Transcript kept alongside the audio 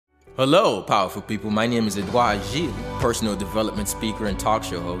Hello, powerful people. My name is Edouard Gilles, personal development speaker and talk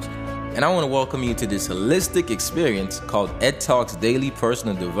show host, and I want to welcome you to this holistic experience called Ed Talks Daily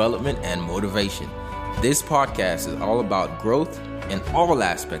Personal Development and Motivation. This podcast is all about growth in all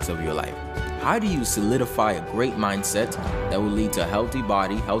aspects of your life. How do you solidify a great mindset that will lead to a healthy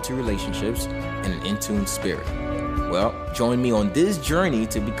body, healthy relationships, and an in-tune spirit? Well, join me on this journey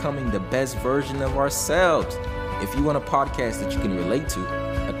to becoming the best version of ourselves. If you want a podcast that you can relate to,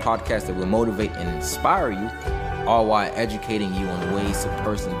 a podcast that will motivate and inspire you, all while educating you on ways to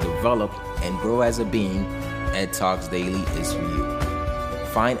personally develop and grow as a being, Ed Talks Daily is for you.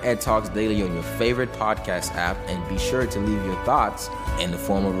 Find Ed Talks Daily on your favorite podcast app and be sure to leave your thoughts in the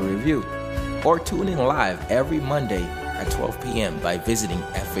form of a review. Or tune in live every Monday at 12 p.m. by visiting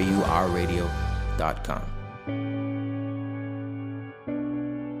faurradio.com.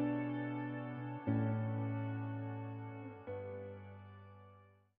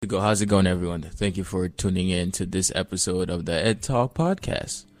 How's it going, everyone? Thank you for tuning in to this episode of the Ed Talk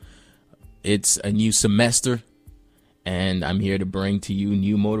podcast. It's a new semester, and I'm here to bring to you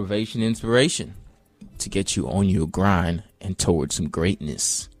new motivation and inspiration to get you on your grind and towards some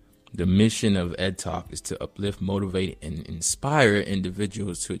greatness. The mission of Ed Talk is to uplift, motivate, and inspire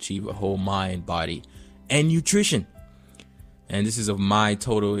individuals to achieve a whole mind, body, and nutrition. And this is of my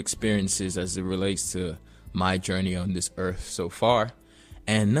total experiences as it relates to my journey on this earth so far.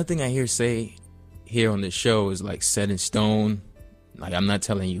 And nothing I hear say here on this show is like set in stone. Like, I'm not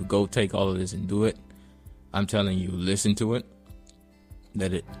telling you go take all of this and do it. I'm telling you listen to it,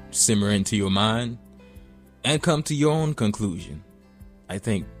 let it simmer into your mind, and come to your own conclusion. I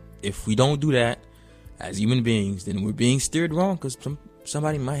think if we don't do that as human beings, then we're being steered wrong, because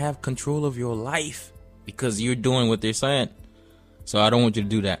somebody might have control of your life because you're doing what they're saying. So I don't want you to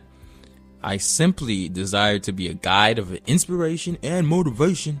do that. I simply desire to be a guide of inspiration and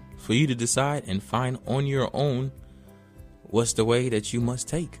motivation for you to decide and find on your own what's the way that you must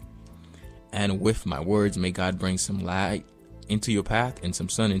take. And with my words, may God bring some light into your path and some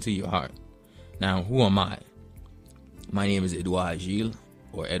sun into your heart. Now, who am I? My name is Edouard Gilles,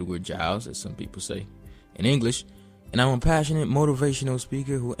 or Edward Giles, as some people say in English, and I'm a passionate motivational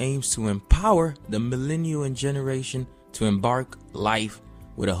speaker who aims to empower the millennial and generation to embark life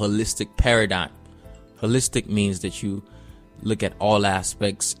with a holistic paradigm. Holistic means that you look at all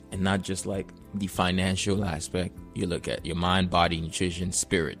aspects and not just like the financial aspect. You look at your mind, body, nutrition,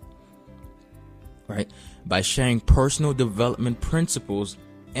 spirit, right? By sharing personal development principles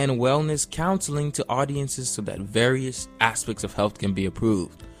and wellness counseling to audiences so that various aspects of health can be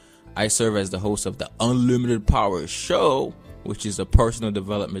improved. I serve as the host of the Unlimited Power Show, which is a personal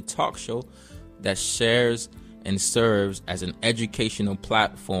development talk show that shares and serves as an educational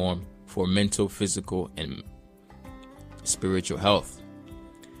platform for mental, physical, and spiritual health.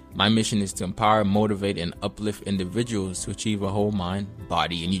 My mission is to empower, motivate, and uplift individuals to achieve a whole mind,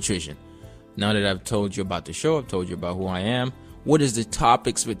 body, and nutrition. Now that I've told you about the show, I've told you about who I am. What is the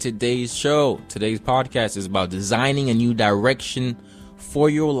topics for today's show? Today's podcast is about designing a new direction for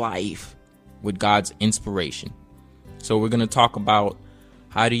your life with God's inspiration. So we're going to talk about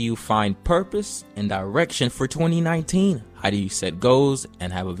how do you find purpose and direction for 2019? How do you set goals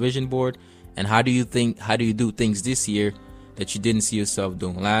and have a vision board? And how do you do things this year that you didn't see yourself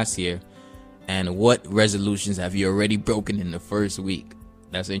doing last year? And what resolutions have you already broken in the first week?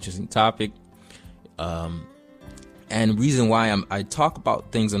 That's an interesting topic. And reason why I talk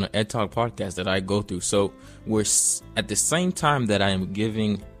about things on the Ed Talk podcast that I go through. So we're at the same time that I am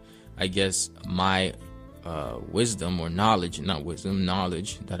giving, I guess, my wisdom or knowledge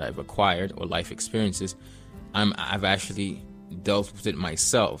that I've acquired, or life experiences, I've actually dealt with it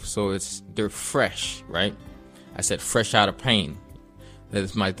myself. So they're fresh, right? I said fresh out of pain.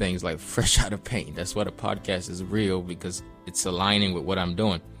 That's my thing, is like fresh out of pain. That's why the podcast is real, because it's aligning with what I'm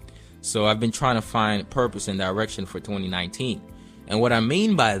doing. So I've been trying to find purpose and direction for 2019. And what I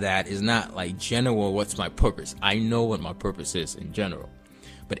mean by that is not like general, what's my purpose? I know what my purpose is in general.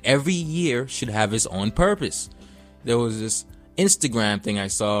 But every year should have its own purpose. There was this Instagram thing I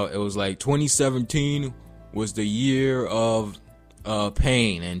saw. It was like 2017 was the year of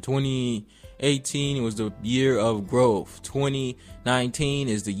pain, and 2018 was the year of growth. 2019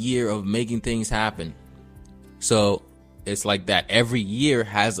 is the year of making things happen. So it's like that. Every year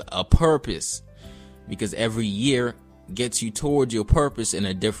has a purpose, because every year gets you towards your purpose in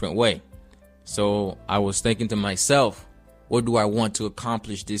a different way. So I was thinking to myself, what do I want to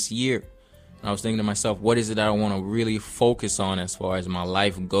accomplish this year? And I was thinking to myself, what is it that I want to really focus on as far as my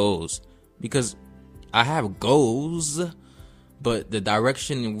life goes? Because I have goals, but the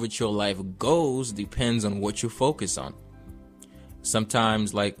direction in which your life goes depends on what you focus on.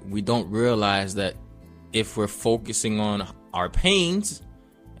 sometimes like we don't realize that if we're focusing on our pains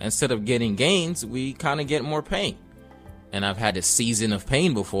instead of getting gains, we kind of get more pain. And I've had a season of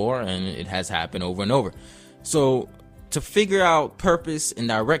pain before, and it has happened over and over. So to figure out purpose and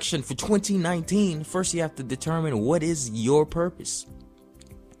direction for 2019, first you have to determine what is your purpose.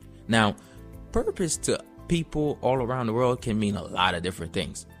 Now, purpose to people all around the world can mean a lot of different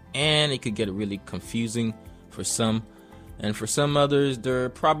things, and it could get really confusing for some, and for some others, they're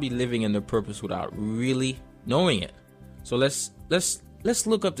probably living in their purpose without really knowing it. So let's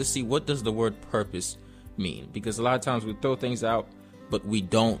look up to see, what does the word purpose mean? Because a lot of times we throw things out, but we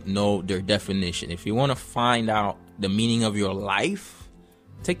don't know their definition. If you want to find out the meaning of your life,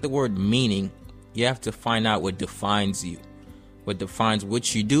 take the word meaning. You have to find out what defines you, what defines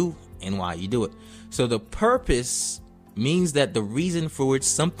what you do and why you do it. So the purpose means that the reason for which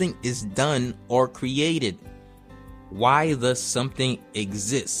something is done or created, why the something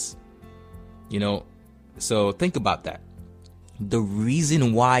exists. So think about that. The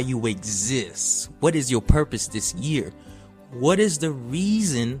reason why you exist. What is your purpose this year? What is the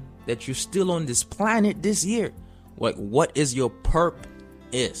reason that you're still on this planet this year? What is your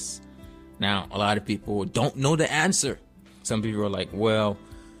purpose? Now, a lot of people don't know the answer. Some people are like, well,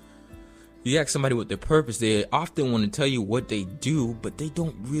 you ask somebody what their purpose, they often want to tell you what they do, but they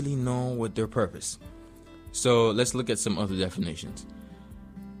don't really know what their purpose. So let's look at some other definitions.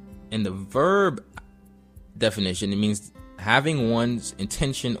 In the verb definition, it means having one's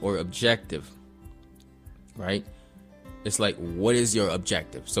intention or objective, right? It's like, what is your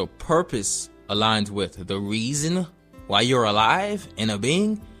objective? So purpose aligns with the reason why you're alive and a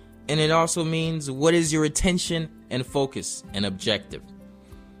being. And it also means, what is your attention and focus and objective?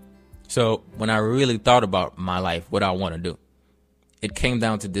 So when I really thought about my life, what I want to do, it came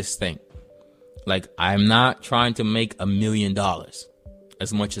down to this thing. Like, I'm not trying to make $1 million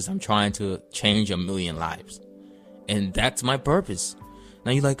as much as I'm trying to change 1 million lives. And that's my purpose.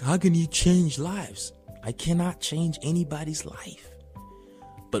 Now you're like, how can you change lives? I cannot change anybody's life.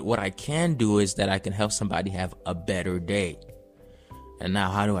 But what I can do is that I can help somebody have a better day. And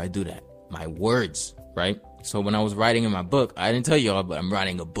now how do I do that? My words, right? So when I was writing in my book, I didn't tell y'all, but I'm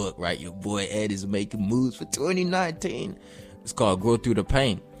writing a book, right? Your boy Ed is making moves for 2019. It's called Grow Through the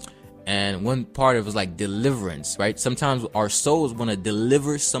Pain. And one part of it was like deliverance, right? Sometimes our souls want to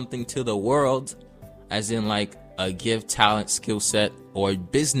deliver something to the world, as in like a gift, talent, skill set, or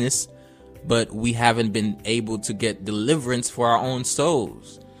business, but we haven't been able to get deliverance for our own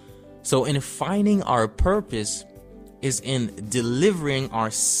souls. So in finding our purpose is in delivering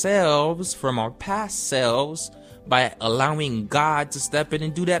ourselves from our past selves by allowing God to step in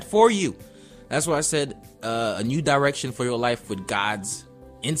and do that for you. That's why I said a new direction for your life with God's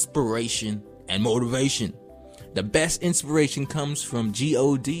inspiration and motivation. The best inspiration comes from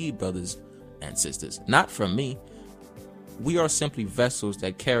God, brothers and sisters, not from me. We are simply vessels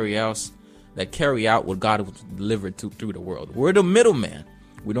that carry out what God will deliver through the world. We're the middleman.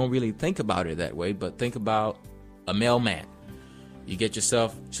 We don't really think about it that way, but think about a mailman. You get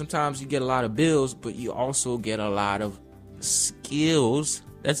yourself, sometimes you get a lot of bills, but you also get a lot of skills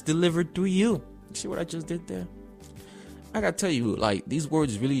that's delivered through you. See what I just did there? I gotta tell you, like, these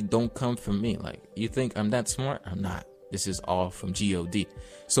words really don't come from me. Like, you think I'm that smart? I'm not. This is all from God.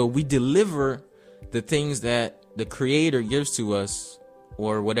 So we deliver the things that the Creator gives to us,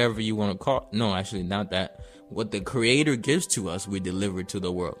 or whatever you want to call it. No, actually not that. What the Creator gives to us, we deliver to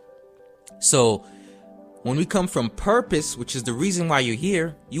the world. So when we come from purpose, which is the reason why you're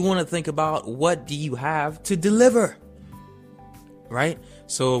here, you want to think about, what do you have to deliver? Right?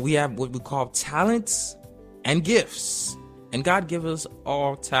 So we have what we call talents and gifts. And God gives us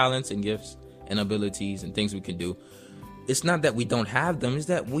all talents and gifts and abilities and things we can do. It's not that we don't have them, it's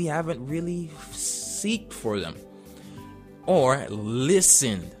that we haven't really seeked for them or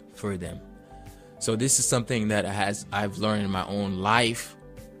listened for them. So this is something that I've learned in my own life.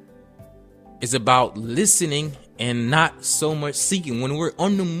 It's about listening and not so much seeking. When we're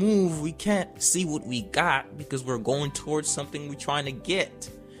on the move, we can't see what we got because we're going towards something we're trying to get.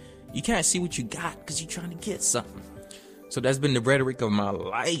 You can't see what you got because you're trying to get something. So that's been the rhetoric of my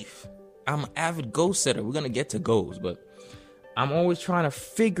life. I'm an avid goal setter. We're going to get to goals, but I'm always trying to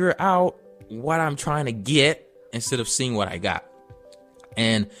figure out what I'm trying to get instead of seeing what I got.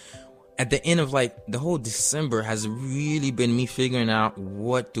 And at the end of like the whole December has really been me figuring out,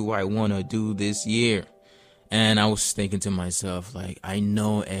 what do I want to do this year? And I was thinking to myself, like, I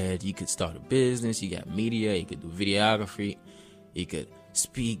know, Ed, you could start a business. You got media. You could do videography. You could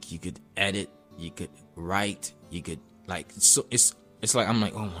speak. You could edit. You could write. You could, like, so it's it's like I'm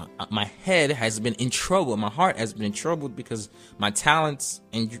like, oh, my head has been in trouble. My heart has been in trouble because my talents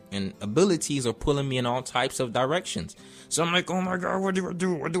and abilities are pulling me in all types of directions. So I'm like, oh my God, what do I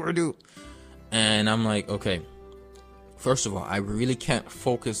do? What do I do? And I'm like, okay, first of all, I really can't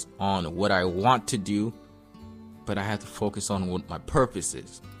focus on what I want to do, but I have to focus on what my purpose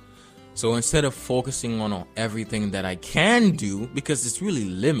is. So instead of focusing on everything that I can do, because it's really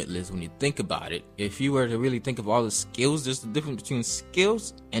limitless when you think about it. If you were to really think of all the skills, there's a difference between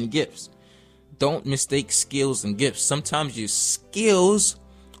skills and gifts. Don't mistake skills and gifts. Sometimes your skills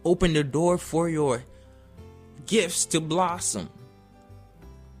open the door for your gifts to blossom.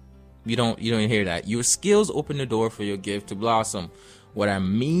 You don't hear that. Your skills open the door for your gift to blossom. What I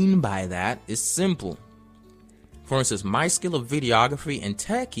mean by that is simple. For instance, my skill of videography and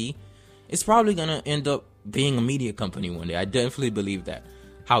techie is probably going to end up being a media company one day. I definitely believe that.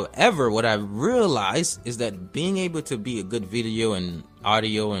 However, what I've realized is that being able to be a good video and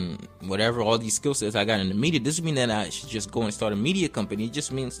audio and whatever, all these skill sets I got in the media, doesn't mean that I should just go and start a media company. It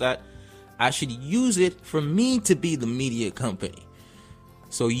just means that I should use it for me to be the media company.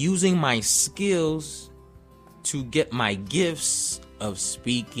 So using my skills to get my gifts of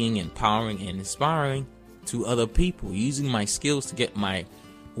speaking, empowering, and inspiring to other people. Using my skills to get my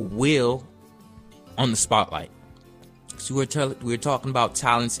will on the spotlight. So we're talking about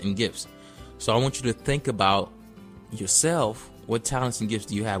talents and gifts. So I want you to think about yourself. What talents and gifts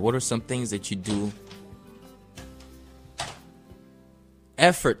do you have? What are some things that you do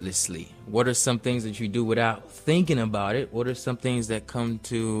effortlessly? What are some things that you do without thinking about it? What are some things that come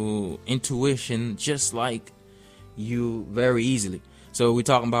to intuition just like you very easily? So we're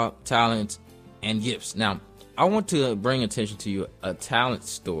talking about talents and gifts. Now, I want to bring attention to you a talent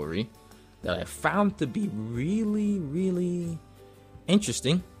story that I found to be really, really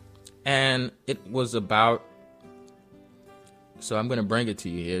interesting. And it was about, so I'm going to bring it to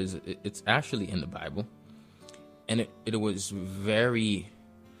you. It's actually in the Bible. And it was one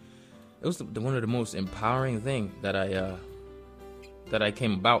of the most empowering things that I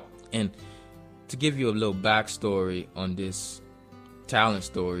came about. And to give you a little backstory on this talent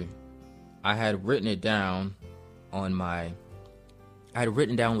story, I had written it down like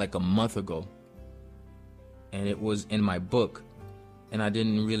a month ago, and it was in my book, and I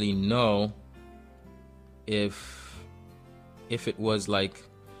didn't really know if it was like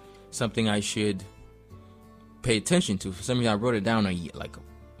something I should pay attention to. For some reason, I wrote it down like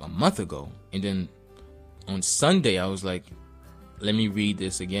a month ago, and then on Sunday I was like, let me read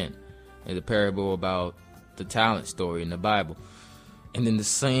this again. It's a parable about the talent story in the Bible. And then the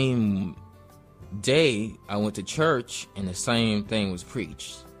same day I went to church and the same thing was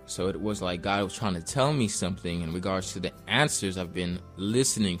preached. So it was like God was trying to tell me something in regards to the answers I've been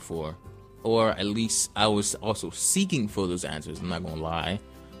listening for, or at least I was also seeking for those answers. I'm not gonna lie,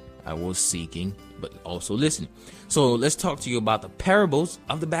 I was seeking but also listening. So let's talk to you about the parables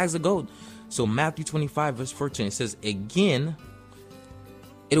of the bags of gold. So Matthew 25 verse 14, it says, again,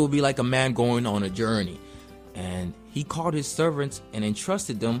 it will be like a man going on a journey, and he called his servants and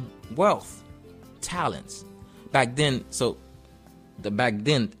entrusted them wealth, talents. Back then,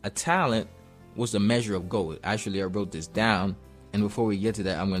 a talent was a measure of gold. Actually, I wrote this down, and before we get to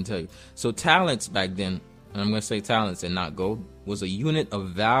that, I'm going to tell you. So talents back then, and I'm going to say talents and not gold, was a unit of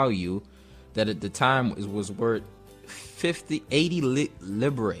value that at the time was worth 80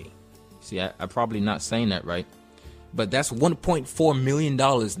 liberae. See, I'm probably not saying that right, but that's $1.4 million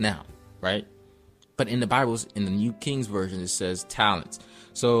now, right? But in the Bible, in the New King Version, it says talents.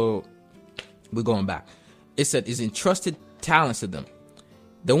 So we're going back. It said, is entrusted talents to them.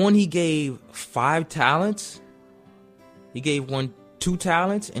 The one he gave 5 talents, he gave one 2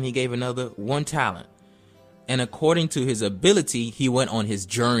 talents, and he gave another 1 talent. And according to his ability, he went on his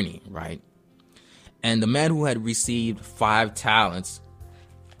journey, right? And the man who had received 5 talents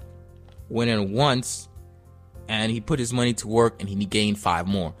went in once, and he put his money to work, and he gained 5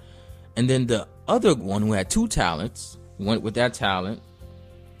 more. And then the other one who had 2 talents went with that talent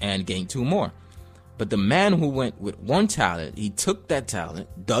and gained 2 more. But the man who went with 1 talent, he took that talent,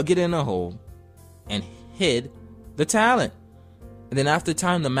 dug it in a hole, and hid the talent. And then after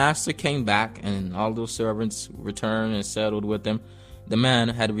time, the master came back, and all those servants returned and settled with him. The man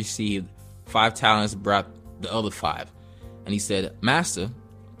had received 5 talents, brought the other 5. And he said, Master,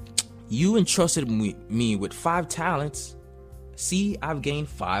 you entrusted me with 5 talents. See, I've gained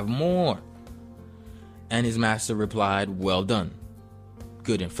 5 more. And his master replied, well done,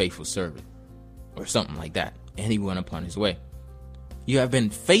 good and faithful servant, or something like that. And he went upon his way. You have been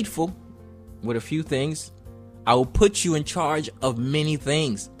faithful with a few things. I will put you in charge of many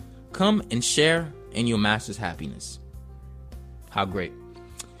things. Come and share in your master's happiness. How great.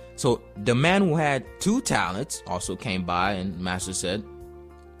 So the man who had 2 talents also came by, and master said,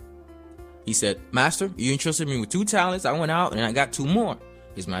 Master, you entrusted me with 2 talents. I went out and I got 2 more.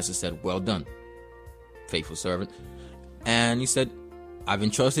 His master said, well done, faithful servant. And he said, I've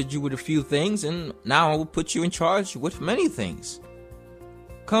entrusted you with a few things, and now I will put you in charge with many things.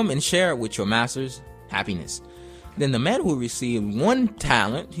 Come and share with your master's happiness. Then the man who received 1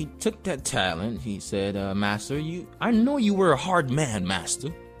 talent, he took that talent. He said, Master, I know you were a hard man,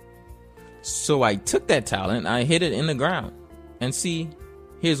 master. So I took that talent, I hid it in the ground. And see,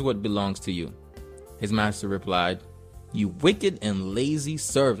 here's what belongs to you. His master replied, you wicked and lazy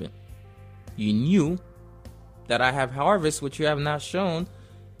servant. You knew that I have harvest which you have not sown,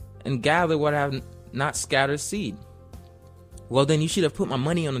 and gather what I have not scattered seed. Well, then you should have put my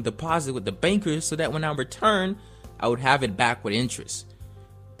money on a deposit with the bankers, so that when I return, I would have it back with interest.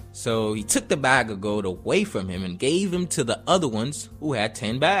 So he took the bag of gold away from him and gave him to the other ones who had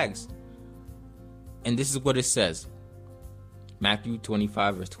 10 bags. And this is what it says. Matthew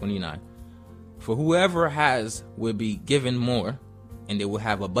 25 verse 29. For whoever has will be given more, and they will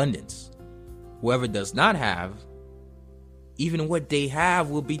have abundance. Whoever does not have, even what they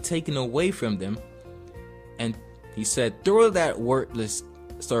have will be taken away from them. And he said, throw that worthless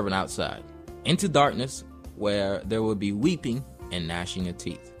servant outside into darkness, where there will be weeping and gnashing of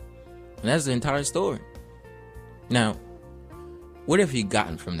teeth. And that's the entire story. Now, what have you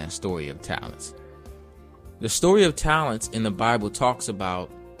gotten from that story of talents? The story of talents in the Bible talks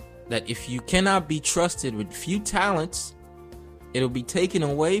about that if you cannot be trusted with few talents, it'll be taken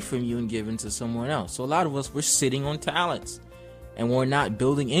away from you and given to someone else. So a lot of us, we're sitting on talents and we're not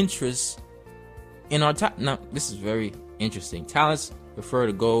building interest in our talent. Now, this is very interesting. Talents refer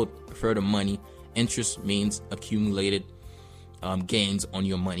to gold, refer to money. Interest means accumulated gains on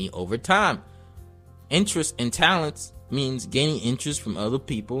your money over time. Interest in talents means gaining interest from other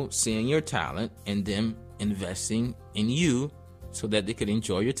people, seeing your talent, and them investing in you so that they could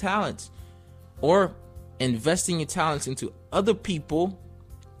enjoy your talents. Or investing your talents into other people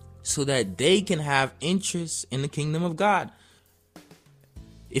so that they can have interest in the kingdom of God.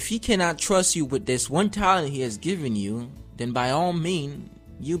 If he cannot trust you with this 1 talent he has given you, then by all means,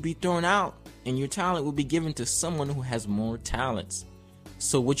 you'll be thrown out and your talent will be given to someone who has more talents.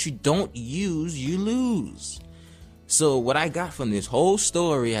 So what you don't use, you lose. So what I got from this whole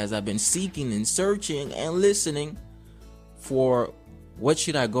story, as I've been seeking and searching and listening for what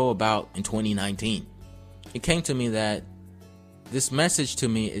should I go about in 2019, it came to me that this message to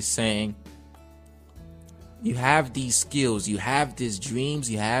me is saying, you have these skills, you have these dreams,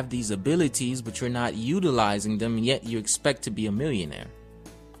 you have these abilities, but you're not utilizing them, and yet you expect to be a millionaire.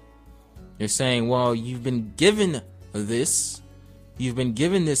 You're saying, well, you've been given this, you've been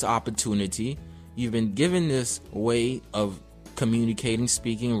given this opportunity, you've been given this way of communicating,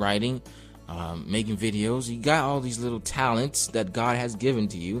 speaking, writing, making videos. You got all these little talents that God has given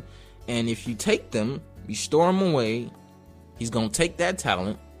to you, and if you take them, you store them away, he's going to take that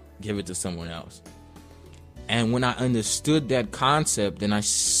talent, give it to someone else. And when I understood that concept, then I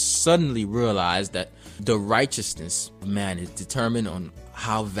suddenly realized that the righteousness of man is determined on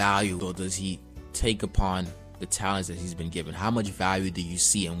how valuable does he take upon the talents that he's been given. How much value do you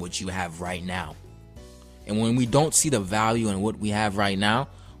see in what you have right now? And when we don't see the value in what we have right now,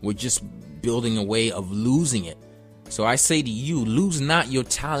 we're just building a way of losing it. So I say to you, lose not your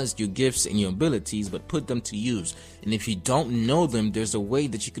talents, your gifts, and your abilities, but put them to use. And if you don't know them, there's a way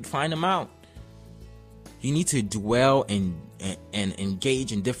that you could find them out. You need to dwell and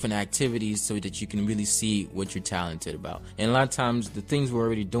engage in different activities so that you can really see what you're talented about. And a lot of times, the things we're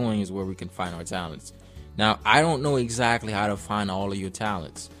already doing is where we can find our talents. Now, I don't know exactly how to find all of your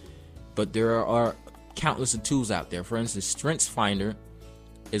talents, but there are countless of tools out there. For instance, StrengthsFinder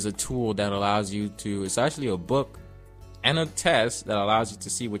is a tool that allows you to, it's actually a book and a test that allows you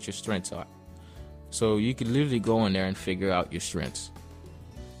to see what your strengths are. So you can literally go in there and figure out your strengths.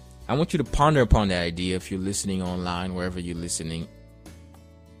 I want you to ponder upon that idea if you're listening online, wherever you're listening.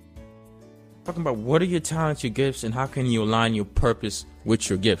 Talking about what are your talents, your gifts, and how can you align your purpose with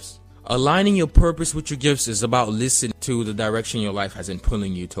your gifts. Aligning your purpose with your gifts is about listening to the direction your life has been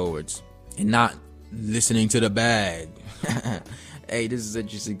pulling you towards and not listening to the bag. Hey, this is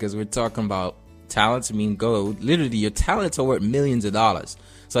interesting because we're talking about talents mean gold. Literally, your talents are worth millions of dollars.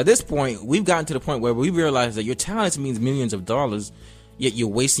 So at this point, we've gotten to the point where we realize that your talents means millions of dollars, yet you're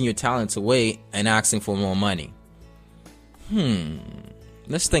wasting your talents away and asking for more money.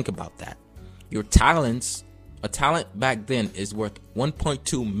 Let's think about that. Your talents, a talent back then is worth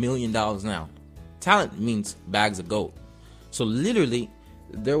 $1.2 million now. Talent means bags of gold. So literally,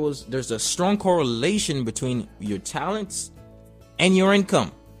 there's a strong correlation between your talents and your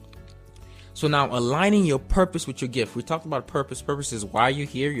income. So now aligning your purpose with your gift. We talked about purpose. Purpose is why you're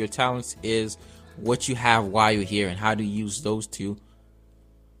here. Your talents is what you have while you're here and how to use those two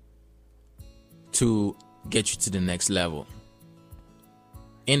to get you to the next level.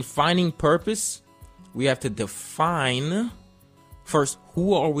 In finding purpose, we have to define first,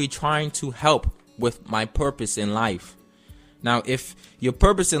 who are we trying to help with my purpose in life? Now, if your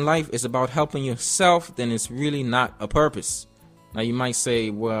purpose in life is about helping yourself, then it's really not a purpose. Now, you might say,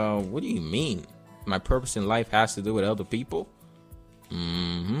 well, what do you mean? My purpose in life has to do with other people?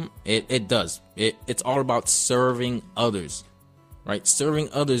 It does. It's all about serving others, right? Serving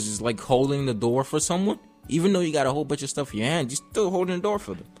others is like holding the door for someone. Even though you got a whole bunch of stuff in your hand, you're still holding the door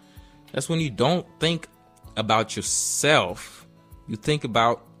for them. That's when you don't think about yourself. You think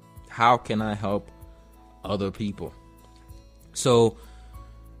about, how can I help other people? So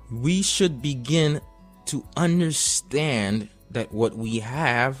we should begin to understand that what we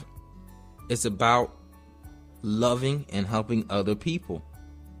have is about loving and helping other people.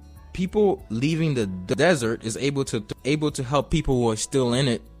 People leaving the desert is able to help people who are still in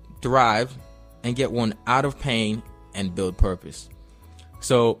it thrive and get one out of pain and build purpose.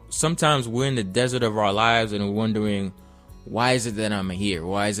 So sometimes we're in the desert of our lives and we're wondering, why is it that I'm here?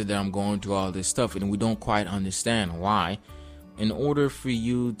 Why is it that I'm going through all this stuff? And we don't quite understand why. In order for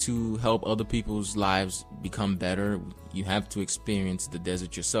you to help other people's lives become better, you have to experience the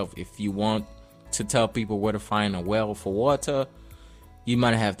desert yourself. If you want to tell people where to find a well for water, you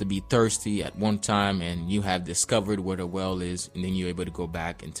might have to be thirsty at one time and you have discovered where the well is, and then you're able to go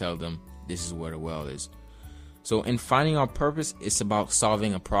back and tell them this is where the well is. So in finding our purpose, it's about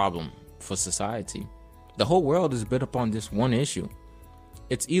solving a problem for society. The whole world is built upon this one issue.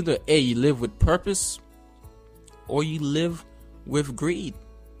 It's either A, you live with purpose, or you live with greed.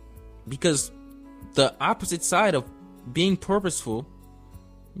 Because the opposite side of being purposeful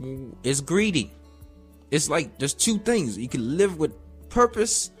is greedy. It's like there's two things. You can live with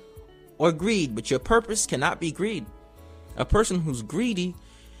purpose or greed, but your purpose cannot be greed. A person who's greedy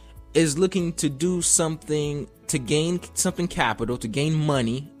is looking to do something to gain something capital, to gain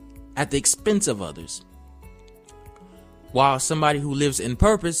money at the expense of others. While somebody who lives in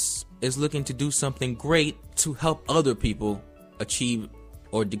purpose is looking to do something great to help other people achieve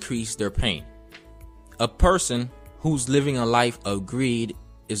or decrease their pain. A person who's living a life of greed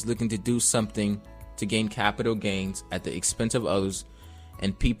is looking to do something to gain capital gains at the expense of others,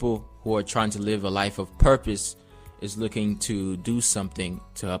 and people who are trying to live a life of purpose is looking to do something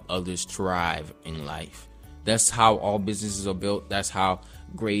to help others thrive in life. That's how all businesses are built. That's how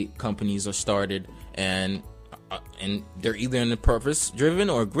great companies are started, and they're either in the purpose driven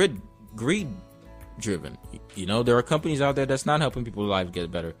or greed driven. You know, there are companies out there that's not helping people's lives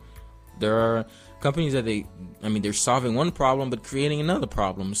get better. There are companies that they're solving one problem but creating another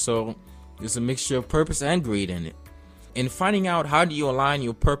problem. So there's a mixture of purpose and greed in it. In finding out how do you align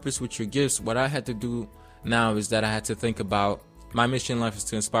your purpose with your gifts, what I had to do now is that I had to think about my mission in life is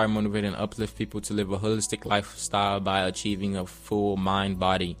to inspire, motivate, and uplift people to live a holistic lifestyle by achieving a full mind,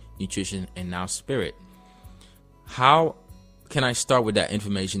 body, nutrition, and now spirit. How can I start with that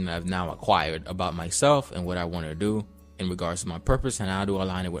information that I've now acquired about myself and what I want to do in regards to my purpose, and how do I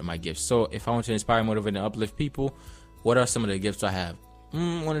align it with my gifts? So if I want to inspire, motivate, and uplift people, what are some of the gifts I have?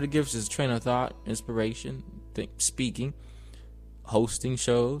 One of the gifts is train of thought, inspiration, speaking, hosting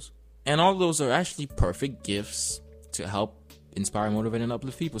shows, and all of those are actually perfect gifts to help inspire, motivate, and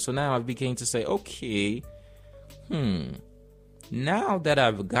uplift people. So now I began to say, okay, now that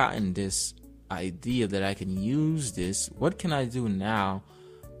I've gotten this idea that I can use this, what can I do now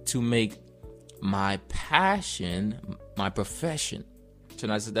to make my passion my profession? So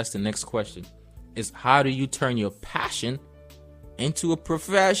that's the next question, is how do you turn your passion into a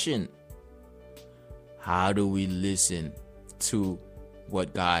profession? How do we listen to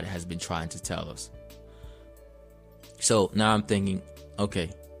what God has been trying to tell us? So now I'm thinking, okay,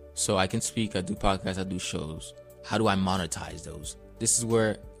 so I can speak, I do podcasts, I do shows. How do I monetize those? This is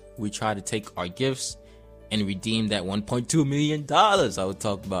where we try to take our gifts and redeem that $1.2 million I was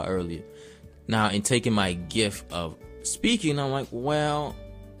talking about earlier. Now, in taking my gift of speaking, I'm like, well,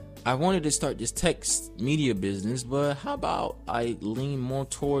 I wanted to start this text media business, but how about I lean more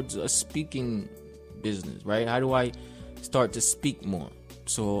towards a speaking business, right? How do I start to speak more?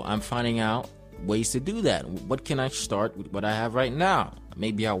 So I'm finding out ways to do that. What can I start with what I have right now?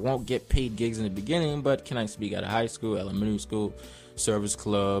 Maybe I won't get paid gigs in the beginning, but can I speak at a high school, elementary school, service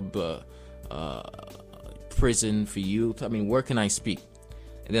club, prison for youth? I mean, where can I speak?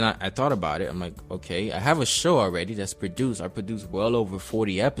 And then I thought about it. I'm like, okay, I have a show already that's produced. I produced well over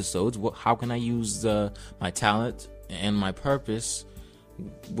 40 episodes. How can I use my talent and my purpose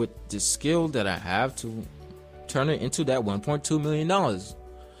with the skill that I have to turn it into that $1.2 million.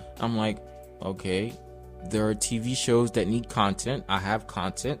 I'm like, okay, there are TV shows that need content. I have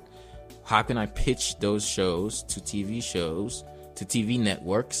content. How can I pitch those shows to TV shows, to TV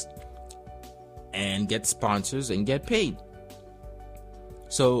networks, and get sponsors and get paid?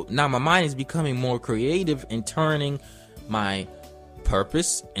 So now my mind is becoming more creative in turning my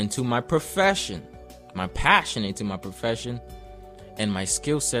purpose into my profession, my passion into my profession, and my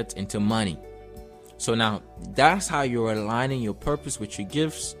skill set into money. So now that's how you're aligning your purpose with your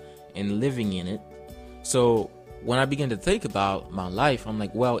gifts and living in it. So when I begin to think about my life, I'm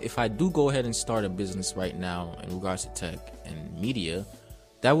like, well, if I do go ahead and start a business right now in regards to tech and media,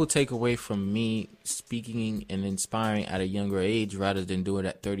 that will take away from me speaking and inspiring at a younger age rather than do it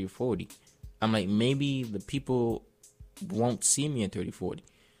at 30 or 40. I'm like, maybe the people won't see me at 30, 40.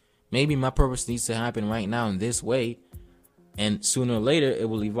 Maybe my purpose needs to happen right now in this way, and sooner or later it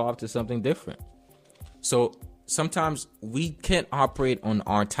will evolve to something different. So sometimes we can't operate on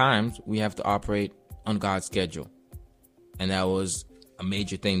our times. We have to operate on God's schedule. And that was a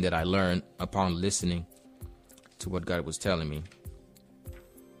major thing that I learned upon listening to what God was telling me.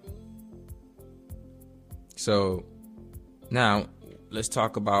 So now let's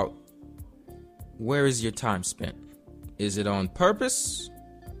talk about, where is your time spent? Is it on purpose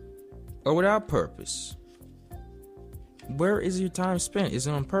or without purpose? Where is your time spent? Is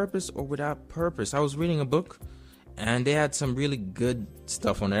it on purpose or without purpose? I was reading a book and they had some really good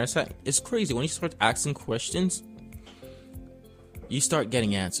stuff on there. It's crazy. When you start asking questions, you start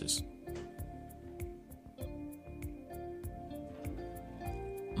getting answers.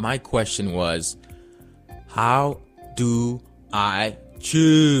 My question was, how do I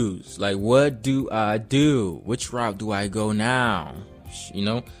choose? Like, what do I do? Which route do I go now? You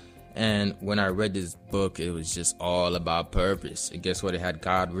know? And when I read this book, it was just all about purpose. And guess what? It had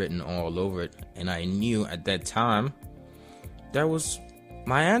God written all over it. And I knew at that time that was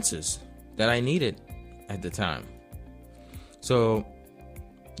my answers that I needed at the time. So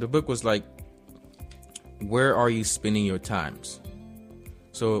the book was like, where are you spending your times?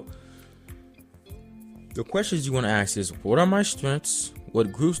 So the questions you want to ask is, what are my strengths?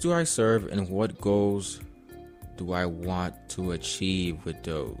 What groups do I serve? And what goals do I want to achieve with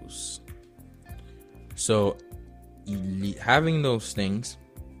those? So having those things,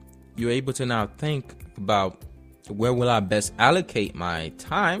 you're able to now think about, where will I best allocate my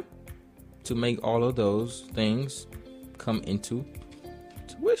time to make all of those things come into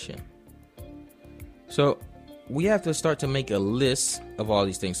tuition? So we have to start to make a list of all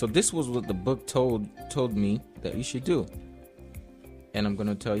these things. So this was what the book told me that you should do. And I'm going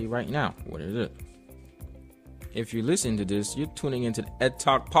to tell you right now what it is. If you listen to this, you're tuning into the Ed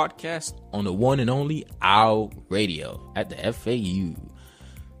Talk podcast on the one and only OWL Radio at the FAU.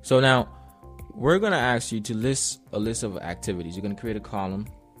 So now we're going to ask you to list a list of activities. You're going to create a column,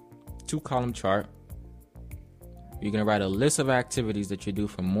 2-column chart. You're going to write a list of activities that you do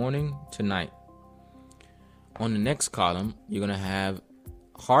from morning to night. On the next column, you're going to have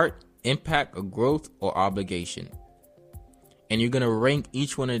heart, impact, or growth, or obligation. And you're going to rank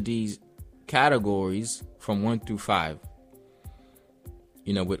each one of these categories from 1 through 5.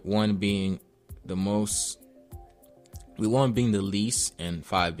 You know, with 1 being the most, with 1 being the least, and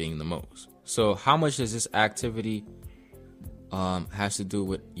 5 being the most. So how much does this activity has to do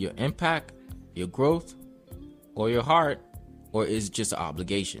with your impact, your growth, or your heart, or is it just an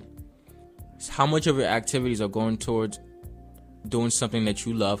obligation? How much of your activities are going towards doing something that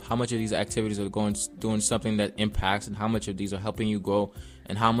you love? How much of these activities are doing something that impacts, and how much of these are helping you grow,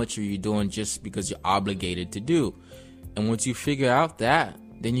 and how much are you doing just because you're obligated to do? And once you figure out that,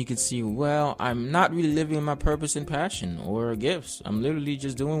 then you can see, well, I'm not really living my purpose and passion or gifts. I'm literally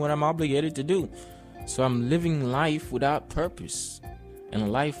just doing what I'm obligated to do. So I'm living life without purpose. And a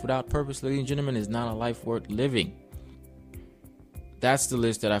life without purpose, ladies and gentlemen, is not a life worth living. That's the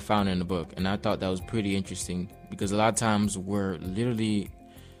list that I found in the book, and I thought that was pretty interesting, because a lot of times we're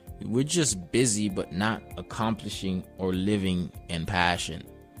just busy but not accomplishing or living in passion.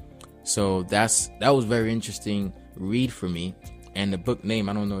 So that was very interesting read for me. And the book name,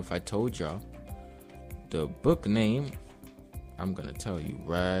 I don't know if I told y'all. The book name, I'm going to tell you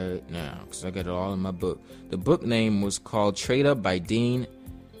right now, because I got it all in my book. The book name was called Trade Up by Dean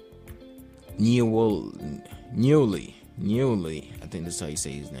Newley. I think that's how you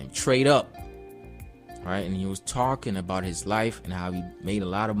say his name. Trade Up. Right? And he was talking about his life and how he made a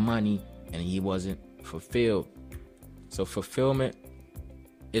lot of money and he wasn't fulfilled. So fulfillment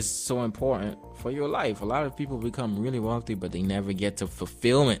is so important for your life. A lot of people become really wealthy, but they never get to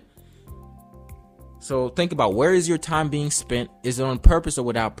fulfillment. So think about, where is your time being spent? Is it on purpose or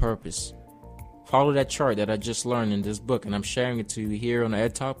without purpose? Follow that chart that I just learned in this book, and I'm sharing it to you here on the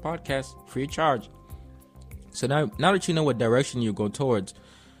Ed Talk podcast, free of charge. So now that you know what direction you go towards,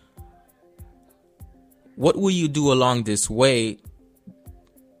 what will you do along this way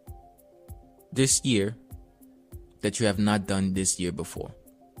this year that you have not done this year before?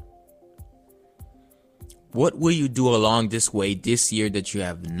 What will you do along this way this year that you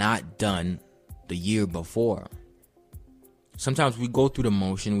have not done the year before? Sometimes we go through the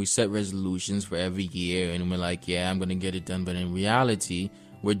motion, we set resolutions for every year, and we're like, yeah, I'm going to get it done. But in reality,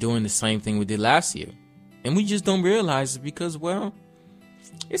 we're doing the same thing we did last year. And we just don't realize it because, well,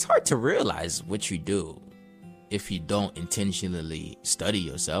 it's hard to realize what you do if you don't intentionally study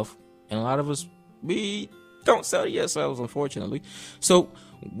yourself. And a lot of us, we don't study ourselves, unfortunately. So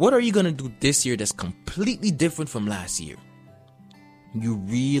what are you going to do this year that's completely different from last year? You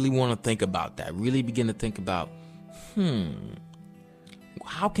really want to think about that. Really begin to think about,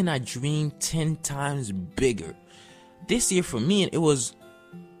 how can I dream 10 times bigger? This year for me, it was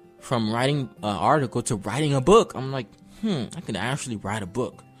from writing an article to writing a book. I'm like, I can actually write a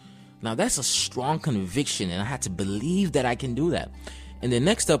book. Now that's a strong conviction, and I had to believe that I can do that. And then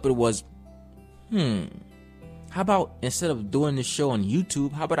next up it was, how about instead of doing this show on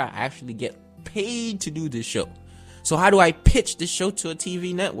YouTube, how about I actually get paid to do this show? So how do I pitch this show to a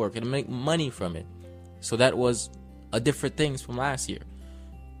TV network and make money from it? So that was a different things from last year.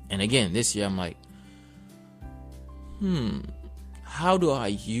 And again, this year I'm like, how do I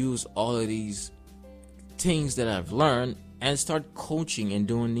use all of these things that I've learned and start coaching and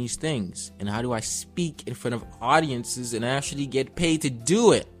doing these things? And how do I speak in front of audiences and actually get paid to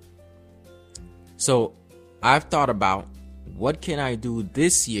do it? So I've thought about, what can I do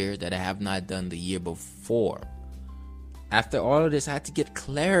this year that I have not done the year before? After all of this, I had to get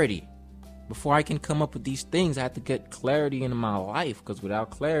clarity. Before I can come up with these things, I have to get clarity in my life, because without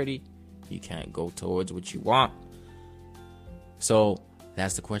clarity, you can't go towards what you want. So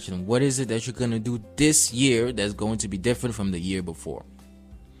that's the question. What is it that you're going to do this year that's going to be different from the year before?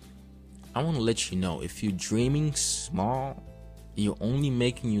 I want to let you know, if you're dreaming small, you're only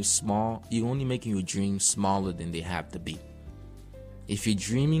making your dreams smaller than they have to be. If you're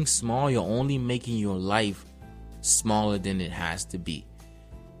dreaming small, you're only making your life smaller than it has to be.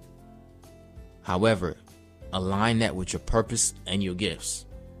 However, align that with your purpose and your gifts,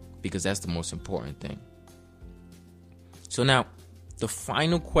 because that's the most important thing. So now, the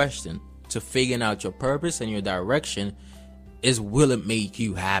final question to figuring out your purpose and your direction is, will it make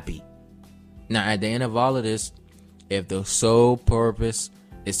you happy? Now, at the end of all of this, if the sole purpose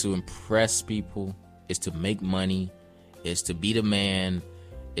is to impress people, is to make money, is to be the man,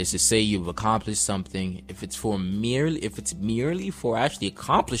 is to say you've accomplished something, if it's merely for actually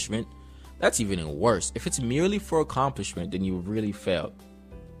accomplishment, that's even worse. If it's merely for accomplishment, then you really failed.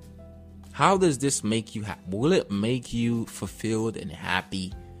 How does this make you happy? Will it make you fulfilled and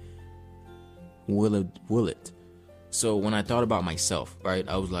happy? Will it? So when I thought about myself, right,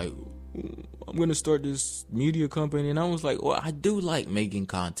 I was like, I'm going to start this media company. And I was like, well, I do like making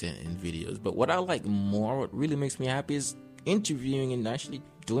content and videos. But what I like more, what really makes me happy, is interviewing and actually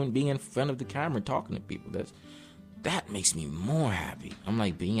being in front of the camera, talking to people. That makes me more happy. I'm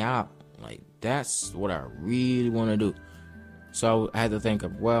like, being out, like, that's what I really want to do. So I had to think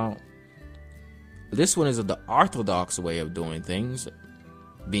of, well, this one is the orthodox way of doing things,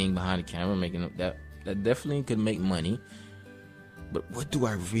 being behind the camera, making that definitely could make money. But what do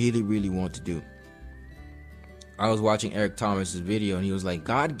I really, really want to do? I was watching Eric Thomas's video, and he was like,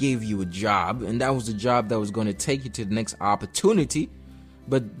 God gave you a job, and that was the job that was going to take you to the next opportunity.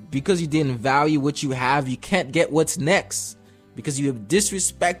 But because you didn't value what you have, you can't get what's next, because you have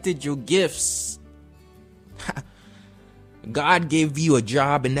disrespected your gifts. God gave you a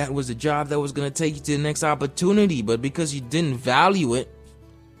job, and that was a job that was going to take you to the next opportunity. But because you didn't value it,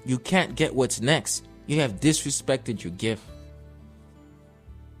 you can't get what's next. You have disrespected your gift.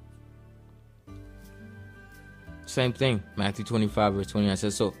 Same thing. Matthew 25 verse 29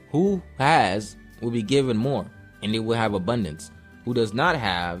 says, so who has will be given more, and they will have abundance. Who does not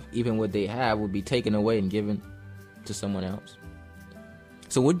have, even what they have will be taken away and given to someone else.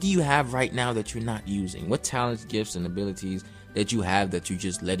 So what do you have right now that you're not using? What talents, gifts, and abilities that you have that you're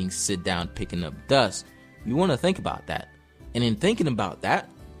just letting sit down, picking up dust? You want to think about that. And in thinking about that,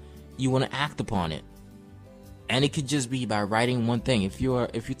 you want to act upon it. And it could just be by writing one thing. If you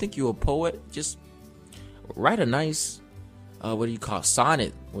think you're a poet, just write a nice,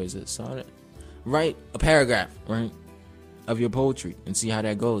 sonnet? What is it? Sonnet? Write a paragraph, right, of your poetry and see how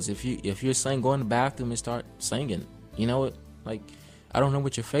that goes. If you're saying, go in the bathroom and start singing. You know what? Like, I don't know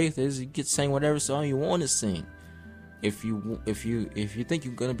what your faith is. You get saying whatever song you want to sing. If you think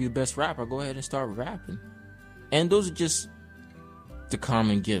you're gonna be the best rapper, go ahead and start rapping. And those are just the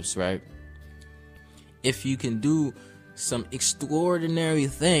common gifts, right? If you can do some extraordinary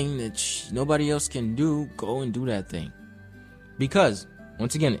thing that nobody else can do, go and do that thing. Because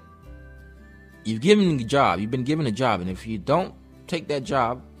once again, you've given a job. You've been given a job, and if you don't take that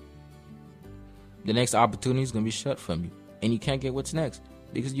job, the next opportunity is gonna be shut from you, and you can't get what's next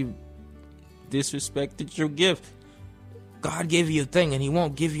because you disrespected your gift. God gave you a thing, and He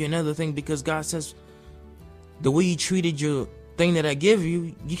won't give you another thing because God says, the way you treated your thing that I give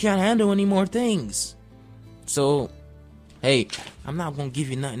you, you can't handle any more things. So, hey, I'm not going to give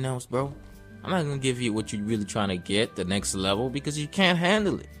you nothing else, bro. I'm not going to give you what you're really trying to get, the next level, because you can't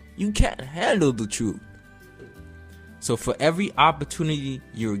handle it. You can't handle the truth. So for every opportunity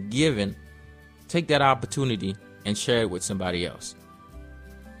you're given, take that opportunity and share it with somebody else.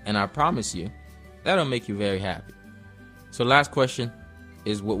 And I promise you, that'll make you very happy. So last question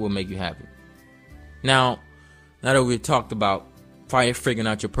is, what will make you happy? Now that we've talked about figuring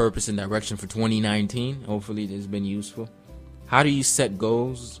out your purpose and direction for 2019, hopefully this has been useful. How do you set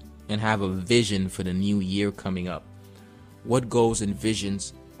goals and have a vision for the new year coming up? What goals and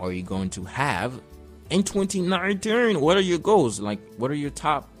visions are you going to have in 2019? What are your goals? Like, what are your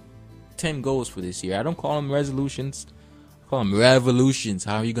top 10 goals for this year? I don't call them resolutions. I call them revolutions.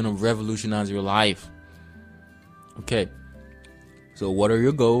 How are you going to revolutionize your life? Okay. So what are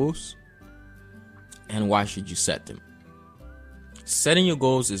your goals and why should you set them? Setting your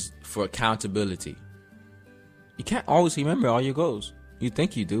goals is for accountability. You can't always remember all your goals. You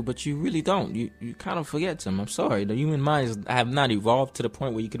think you do, but you really don't. You kind of forget some. I'm sorry. The human mind have not evolved to the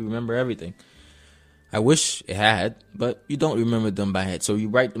point where you could remember everything. I wish it had, but you don't remember them by head. So you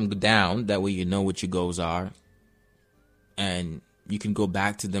write them down. That way you know what your goals are. And you can go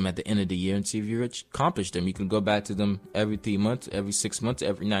back to them at the end of the year and see if you accomplished them. You can go back to them every 3 months, every 6 months,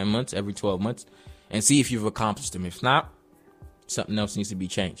 every 9 months, every 12 months, and see if you've accomplished them. If not, something else needs to be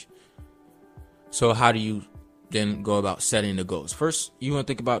changed. So how do you then go about setting the goals? First, you want to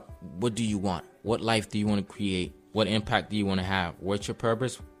think about, what do you want? What life do you want to create? What impact do you want to have? What's your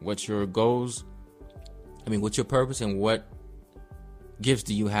purpose? What's your goals? What's your purpose, and what gifts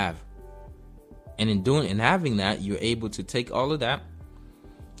do you have? And in having that, you're able to take all of that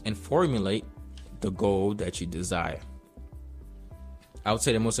and formulate the goal that you desire. I would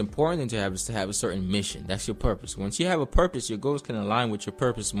say the most important thing to have is to have a certain mission. That's your purpose. Once you have a purpose, your goals can align with your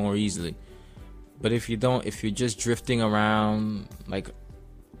purpose more easily. But if you don't, if you're just drifting around like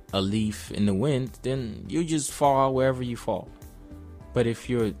a leaf in the wind, then you just fall wherever you fall. But if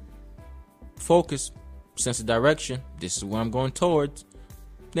you're focused, sense of direction, this is where I'm going towards,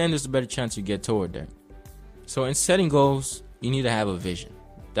 then there's a better chance you get toward there. So in setting goals, you need to have a vision.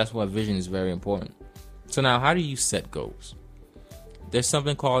 That's why vision is very important. So now, how do you set goals? There's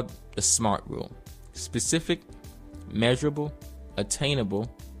something called the SMART rule. Specific, measurable, attainable,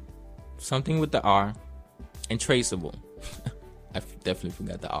 something with the R, and traceable. I definitely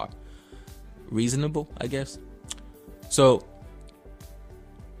forgot the R. Reasonable, I guess. So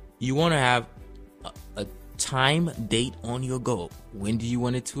you want to have a time date on your goal. When do you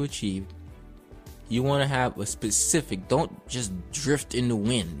want it to achieve? You want to have a specific, don't just drift in the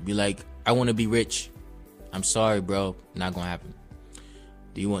wind. Be like, I want to be rich. I'm sorry, bro. Not going to happen.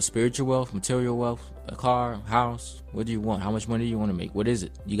 Do you want spiritual wealth, material wealth, a car, house? What do you want? How much money do you want to make? What is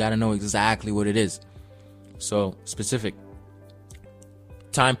it? You got to know exactly what it is. So specific.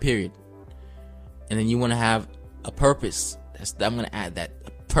 Time period. And then you want to have a purpose. I'm going to add that.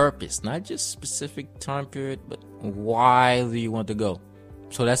 A purpose. Not just specific time period, but why do you want to go?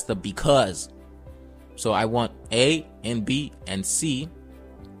 So that's the because. So I want A and B and C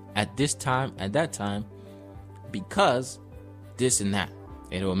at this time, at that time, because this and that.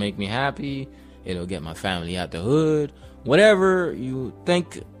 It'll make me happy. It'll get my family out the hood. Whatever you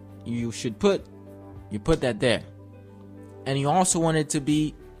think you should put, you put that there. And you also want it to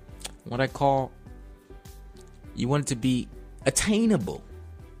be you want it to be attainable.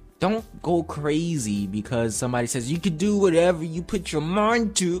 Don't go crazy because somebody says you could do whatever you put your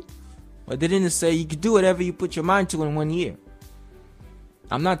mind to. But they didn't say you could do whatever you put your mind to in 1 year.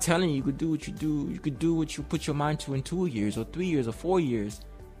 I'm not telling you could do what you do. You could do what you put your mind to in 2 years or 3 years or 4 years.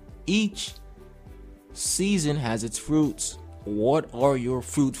 Each season has its fruits. What are your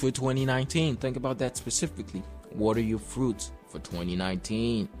fruits for 2019? Think about that specifically. What are your fruits for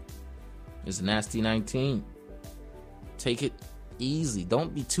 2019? It's nasty 19. Take it easy.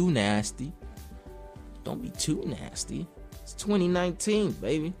 Don't be too nasty. Don't be too nasty. It's 2019,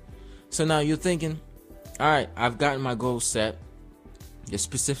 baby. So now you're thinking, all right, I've gotten my goals set. They're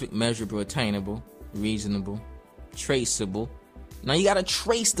specific, measurable, attainable, reasonable, traceable. Now you gotta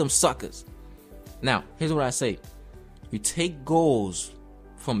trace them suckers. Now, here's what I say. You take goals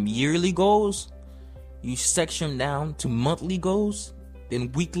from yearly goals, you section them down to monthly goals,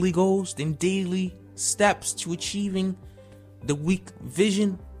 then weekly goals, then daily steps to achieving the week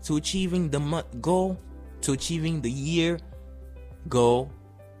vision, to achieving the month goal, to achieving the year goal,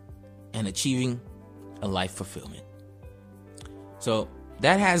 and achieving a life fulfillment. So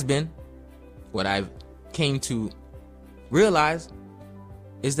that has been what I've came to realize,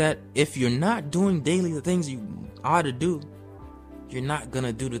 is that if you're not doing daily the things you ought to do, you're not going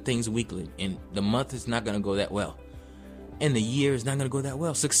to do the things weekly. And the month is not going to go that well. And the year is not going to go that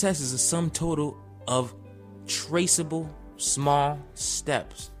well. Success is a sum total of traceable, small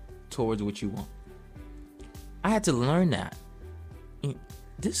steps towards what you want. I had to learn that.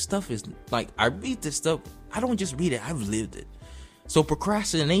 This stuff is like, I read this stuff. I don't just read it. I've lived it. So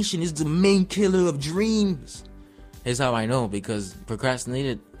procrastination is the main killer of dreams. Is how I know, because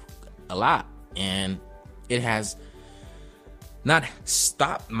procrastinated a lot, and it has not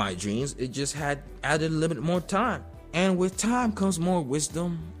stopped my dreams. It just had added a little bit more time, and with time comes more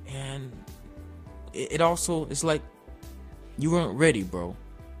wisdom, and it also, it's like you weren't ready, bro.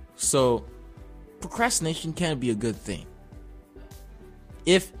 So procrastination can be a good thing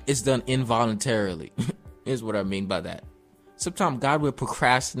if it's done involuntarily. Is what I mean by that. Sometimes God will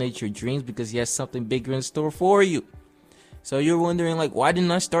procrastinate your dreams because he has something bigger in store for you. So you're wondering, like, why didn't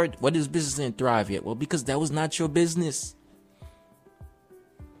I start? Why this business didn't thrive yet? Well, because that was not your business.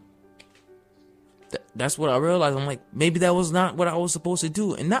 That's what I realized. I'm like, maybe that was not what I was supposed to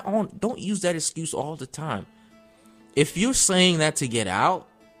do. And don't use that excuse all the time. If you're saying that to get out,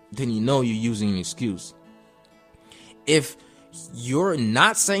 then you know you're using an excuse. If you're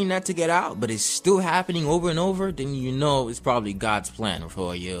not saying that to get out, but it's still happening over and over, then you know it's probably God's plan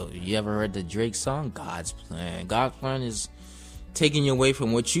for you. You ever heard the Drake song? God's plan. God's plan is taking you away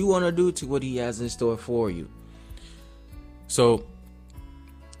from what you want to do to what he has in store for you. So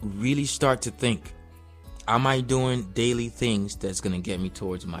really start to think, am I doing daily things that's going to get me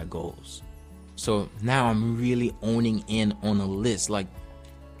towards my goals? So now I'm really owning in on a list. Like,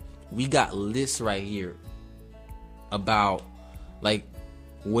 we got lists right here about, like,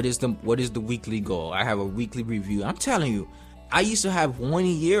 what is the weekly goal? I have a weekly review. I'm telling you, I used to have one a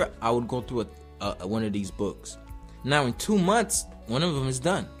year. I would go through one of these books. Now in 2 months, one of them is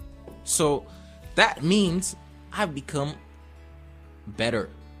done. So that means I've become better.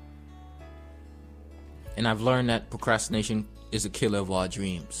 And I've learned that procrastination is a killer of all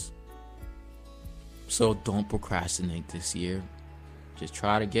dreams. So don't procrastinate this year. Just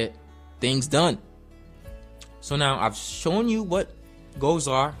try to get things done. So now I've shown you what goals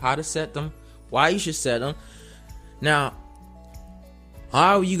are, how to set them, why you should set them. Now,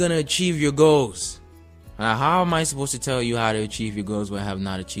 how are you going to achieve your goals? Now, how am I supposed to tell you how to achieve your goals when I have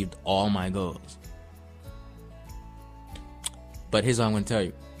not achieved all my goals? But here's what I'm going to tell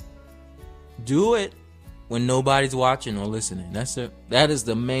you. Do it when nobody's watching or listening. That's it. That is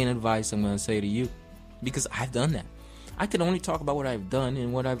the main advice I'm going to say to you, because I've done that. I can only talk about what I've done,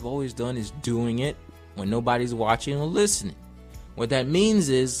 and what I've always done is doing it when nobody's watching or listening. What that means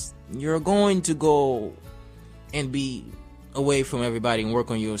is you're going to go and be away from everybody and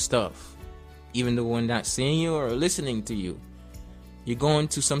work on your stuff, even though we're not seeing you or listening to you. You're going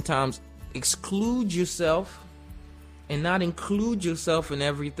to sometimes exclude yourself and not include yourself in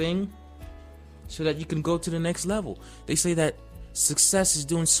everything so that you can go to the next level. They say that success is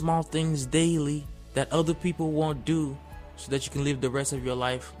doing small things daily that other people won't do so that you can live the rest of your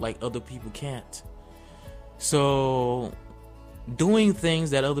life like other people can't. So doing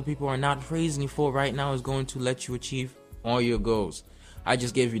things that other people are not praising you for right now is going to let you achieve all your goals. I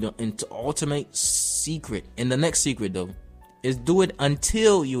just gave you the ultimate secret. And the next secret, though, is do it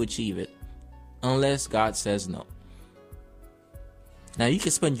until you achieve it, unless God says no. Now, you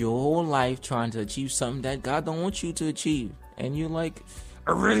can spend your whole life trying to achieve something that God don't want you to achieve. And you're like,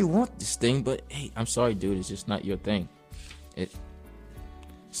 I really want this thing, but hey, I'm sorry, dude, it's just not your thing. It's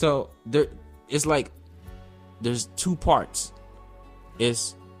like there's two parts.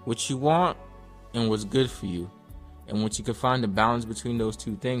 It's what you want and what's good for you. And once you can find the balance between those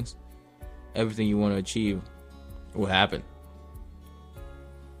two things, everything you want to achieve will happen.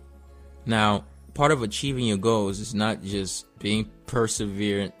 Now, part of achieving your goals is not just being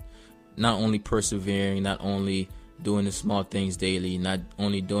perseverant, not only persevering, not only doing the small things daily, not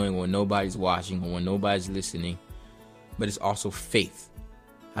only doing when nobody's watching or when nobody's listening, but it's also faith.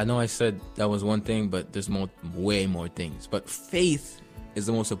 I know I said that was one thing, but there's way more things. But faith is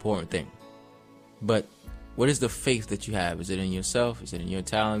the most important thing. But What is the faith that you have? Is it in yourself? Is it in your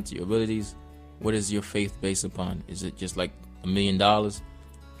talents, your abilities? What is your faith based upon? Is it just like $1 million?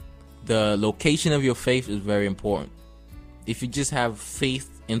 The location of your faith is very important. If you just have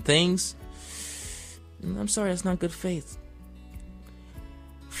faith in things, I'm sorry, that's not good faith.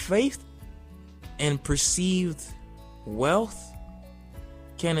 Faith and perceived wealth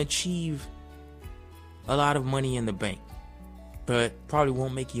can achieve a lot of money in the bank, but probably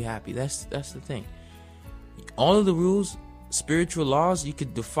won't make you happy. That's the thing. All of the rules, spiritual laws, you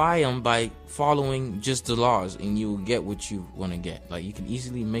could defy them by following just the laws, and you will get what you want to get. Like, you can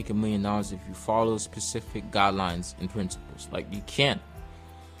easily make $1 million if you follow specific guidelines and principles. Like, you can.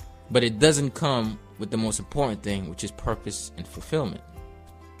 But it doesn't come with the most important thing, which is purpose and fulfillment.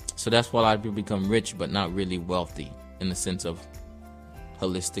 So that's why a lot of people become rich but not really wealthy in the sense of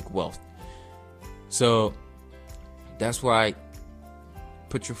holistic wealth. So that's why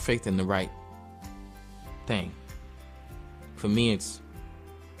put your faith in the right thing. For me, it's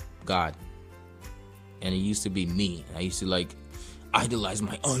God. And it used to be me. I used to idolize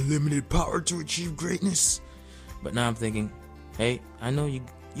my unlimited power to achieve greatness. But now I'm thinking, hey, I know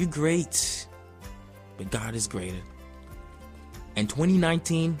you're great, but God is greater. And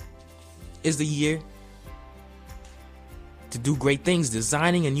 2019 is the year to do great things,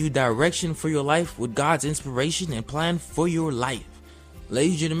 designing a new direction for your life with God's inspiration and plan for your life.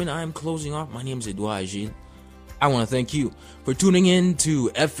 Ladies and gentlemen, I am closing off. My name is Edouard Gilles. I want to thank you for tuning in to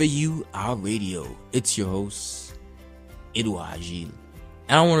FAU Our Radio. It's your host, Edouard Gilles.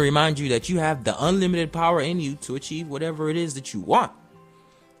 And I want to remind you that you have the unlimited power in you to achieve whatever it is that you want.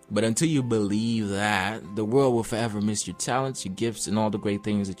 But until you believe that, the world will forever miss your talents, your gifts, and all the great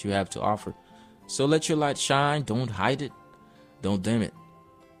things that you have to offer. So let your light shine. Don't hide it. Don't dim it.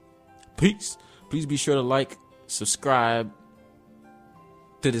 Peace. Please be sure to like, subscribe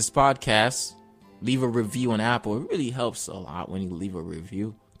to this podcast. Leave a review on Apple. It really helps a lot when you leave a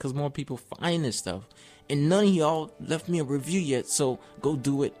review, because more people find this stuff. And none of y'all left me a review yet, so go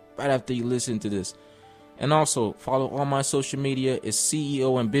do it right after you listen to this. And also, follow all my social media. It's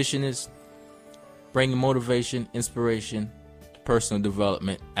CEO Ambitionist, bringing motivation, inspiration, personal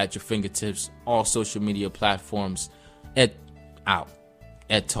development at your fingertips. All social media platforms. Ed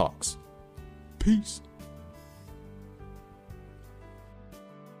Talks. Peace.